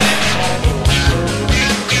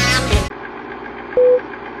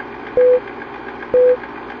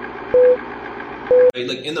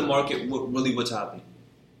market, what's happening?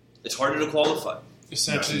 It's harder to qualify.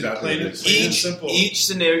 Essentially, Exactly. plain and simple. Each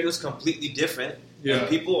scenario is completely different. Yeah. And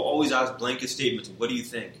people always ask blanket statements. What do you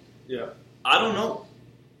think? Yeah. I don't know.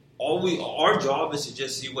 Our job is to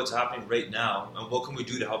just see what's happening right now and what can we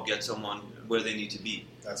do to help get someone where they need to be.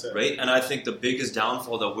 That's it. Right? And I think the biggest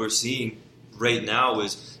downfall that we're seeing right now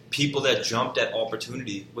is people that jumped at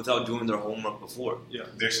opportunity without doing their homework before. Yeah.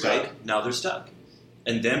 They're stuck. Right? Now they're stuck.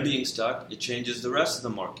 And them being stuck, it changes the rest of the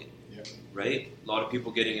market. Yeah. Right? A lot of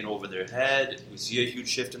people getting in over their head. We see a huge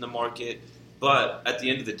shift in the market. But at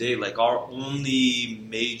the end of the day, like, our only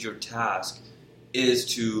major task is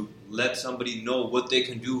to let somebody know what they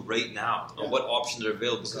can do right now and what options are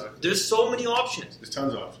available. Exactly. There's so many options. There's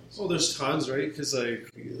tons of options. Well, there's tons, right? Because like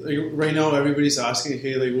right now, everybody's asking,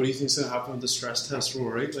 hey, like, what do you think's going to happen with the stress test rule,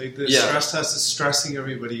 right? Like, the stress test is stressing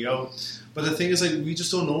everybody out. But the thing is, like, we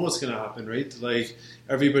just don't know what's going to happen, right? Like,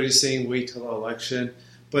 everybody's saying wait till the election.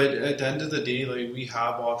 But at the end of the day, like, we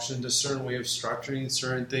have options, a certain way of structuring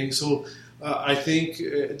certain things. So I think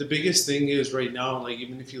the biggest thing is right now, like,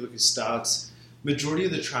 even if you look at stats, majority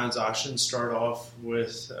of the transactions start off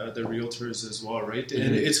with the realtors as well, right?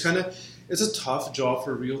 Mm-hmm. And it's a tough job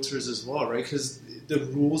for realtors as well, right? Because the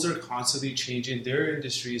rules are constantly changing. Their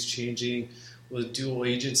industry is changing with dual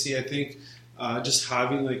agency. I think just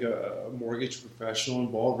having like a mortgage professional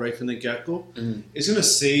involved right from the get-go is going to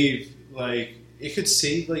save, like, it could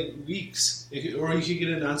save like weeks, or you could get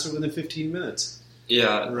an answer within 15 minutes.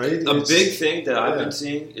 Yeah, right. A big thing that I've been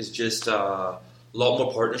seeing is just a lot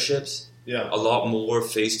more partnerships. Yeah, a lot more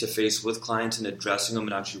face-to-face with clients and addressing them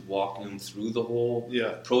and actually walking them through the whole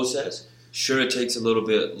process. Sure, it takes a little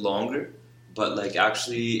bit longer, but like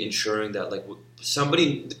actually ensuring that like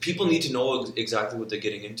people need to know exactly what they're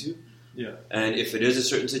getting into. Yeah, and if it is a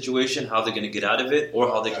certain situation, how they're going to get out of it or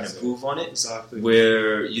how they can improve on it. Exactly.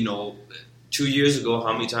 Where 2 years ago,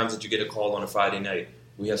 how many times did you get a call on a Friday night?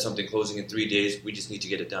 We have something closing in 3 days. We just need to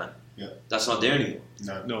get it done. Yeah, that's not there anymore.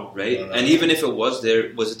 No. Right? No. And even if it was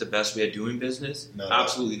there, was it the best way of doing business? No.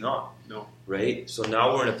 Absolutely not. No. Right? So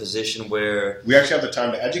now we're in a position where we actually have the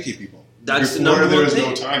time to educate people. That's Before, the number there one was thing.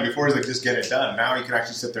 no time. Before, it was like, just get it done. Now you can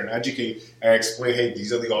actually sit there and educate and explain, hey,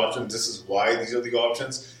 these are the options. This is why these are the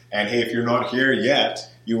options. And hey, if you're not here yet,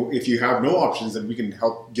 if you have no options, then we can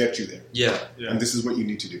help get you there. Yeah. And this is what you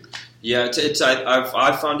need to do. Yeah,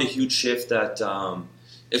 I've found a huge shift that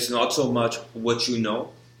it's not so much what you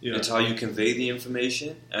know. Yeah. It's how you convey the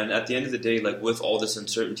information. And at the end of the day, like, with all this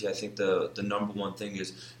uncertainty, I think the number one thing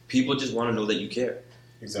is people just want to know that you care.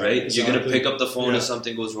 Exactly. Right? Exactly. You're going to pick up the phone if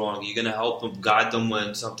something goes wrong. You're going to help them, guide them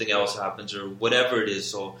when something else happens or whatever it is.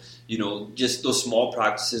 So, just those small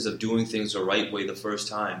practices of doing things the right way the first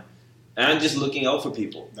time. And just looking out for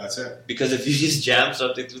people. That's it. Because if you just jam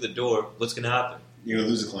something through the door, what's going to happen? You're going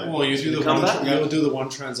to lose a client. Well, you'll do the one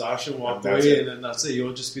transaction, walk away, and then that's it.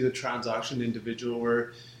 You'll just be the transaction individual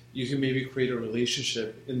where you can maybe create a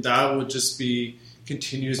relationship, and that would just be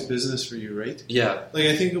continuous business for you, right? Yeah. Like,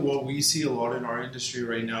 I think what we see a lot in our industry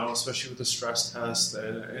right now, especially with the stress test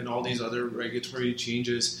and all these other regulatory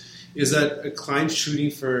changes, is that a client's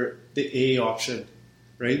shooting for the A option,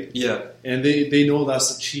 right? Yeah. And they know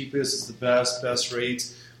that's the cheapest, it's the best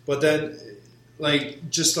rates, but then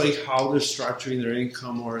just how they're structuring their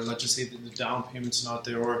income, or let's just say that the down payment's not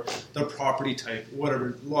there, or the property type,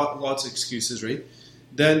 whatever, lots of excuses, right?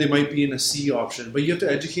 Then they might be in a C option, but you have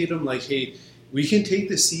to educate them like, hey, we can take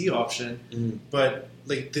the C option, but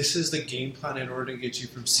like, this is the game plan in order to get you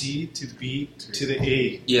from C to B to the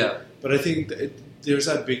A. Yeah. But I think there's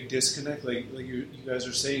that big disconnect, like you guys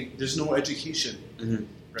are saying, there's no education,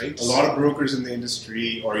 right? A lot of brokers in the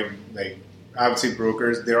industry, or even I would say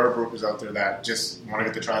brokers, there are brokers out there that just want to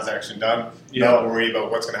get the transaction done, not worry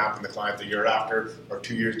about what's going to happen to the client the year after, or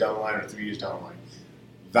 2 years down the line, or 3 years down the line.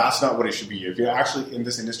 That's not what it should be. If you're actually in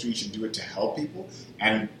this industry, you should do it to help people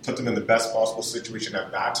and put them in the best possible situation at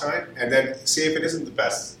that time. And then say if it isn't the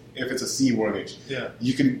best, if it's a C mortgage,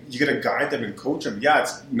 you gotta guide them and coach them. Yeah,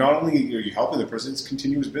 it's not only are you helping the person, it's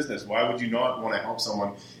continuous business. Why would you not want to help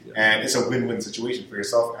someone? And it's a win-win situation for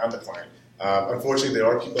yourself and the client. Unfortunately, there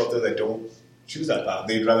are people out there that don't choose that path.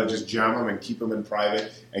 They'd rather just jam them and keep them in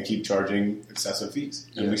private and keep charging excessive fees.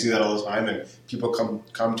 And we see that all the time. And people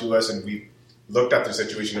come to us, and we looked at their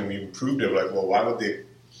situation and we improved it. We're like, well, why would the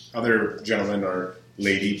other gentleman or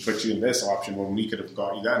lady put you in this option when we could have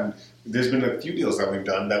got you that? And there's been a few deals that we've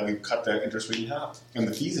done that we've cut the interest rate in half and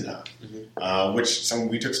the fees in half,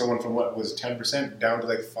 we took someone from what was 10% down to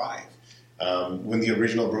like 5%. When the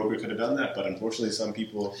original broker could have done that, but unfortunately some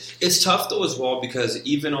people... It's tough though as well, because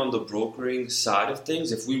even on the brokering side of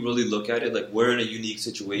things, if we really look at it, like, we're in a unique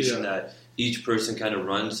situation that each person kind of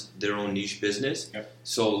runs their own niche business. Yep.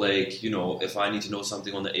 So, like, if I need to know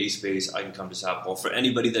something on the A space, I can come to Sapwell. For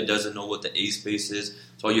anybody that doesn't know what the A space is,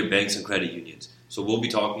 it's all your banks and credit unions. So we'll be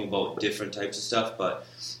talking about different types of stuff, but,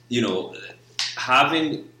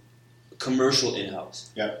 having commercial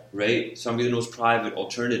in-house, right? Somebody that knows private,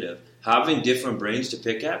 alternative, having different brains to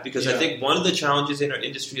pick at, because I think one of the challenges in our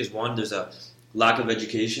industry is, one, there's a lack of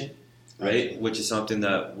education, right? Which is something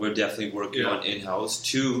that we're definitely working on in-house.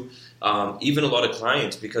 Two, even a lot of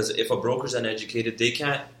clients, because if a broker's uneducated, they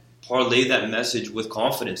can't parlay that message with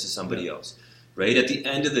confidence to somebody else, right? At the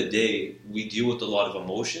end of the day, we deal with a lot of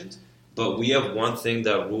emotions, but we have one thing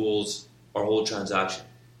that rules our whole transaction.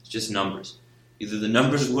 It's just numbers. Either the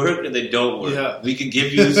numbers work or they don't work. Yeah. We can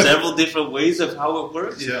give you several different ways of how it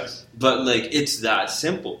works, but it's that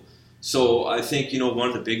simple. So I think, one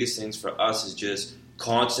of the biggest things for us is just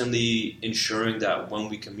constantly ensuring that when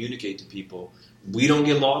we communicate to people, we don't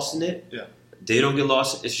get lost in it. Yeah. They don't get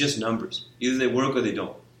lost. It's just numbers. Either they work or they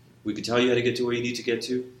don't. We can tell you how to get to where you need to get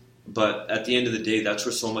to, but at the end of the day, that's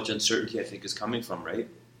where so much uncertainty, I think, is coming from, right?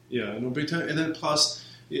 Yeah, no, big time. And then plus,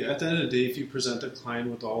 at the end of the day, if you present a client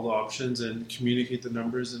with all the options and communicate the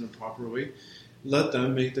numbers in a proper way, let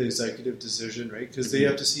them make the executive decision, right? Because they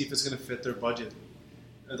have to see if it's going to fit their budget.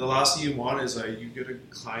 The last thing you want is you get a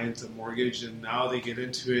client a mortgage, and now they get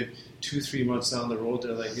into it 2-3 months down the road.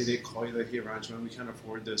 They're like, hey, they call you like, hey, Ranjman, we can't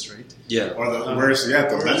afford this, right? Yeah. Or the worst,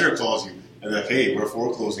 the lender calls you and they're like, hey, we're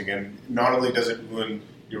foreclosing, and not only does it ruin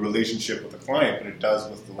your relationship with the client, but it does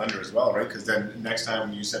with the lender as well, right? Because then next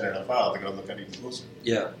time you send in a file, they're going to look at it even closer.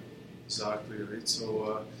 Yeah. Exactly, right?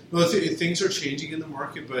 So, things are changing in the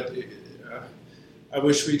market, but I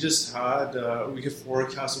wish we just had, we could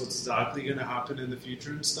forecast what's exactly going to happen in the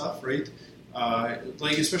future and stuff, right?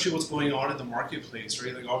 Especially what's going on in the marketplace,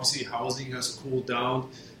 right? Like, obviously, housing has cooled down,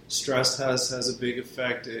 stress has a big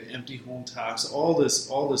effect, empty home tax, all this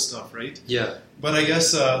stuff, right? Yeah. But I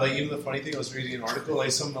guess, even the funny thing, I was reading an article,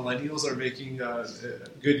 some millennials are making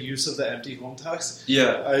good use of the empty home tax.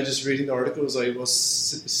 Yeah. I just reading the article, it was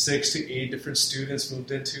 6 to 8 different students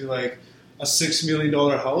moved into, a $6 million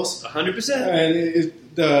house. 100%.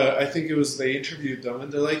 And I think it was, they interviewed them,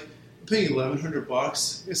 and they're like, I'm paying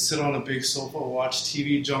 $1,100 to sit on a big sofa, watch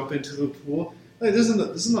TV, jump into the pool. This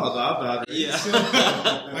is not that bad, right? Yeah.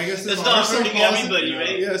 I guess it's not hurting everybody,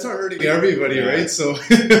 right? Yeah, it's not hurting everybody, right? So,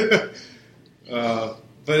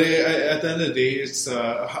 but at the end of the day, it's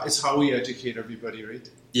how we educate everybody, right?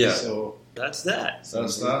 Yeah. So that's that.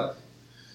 That's that.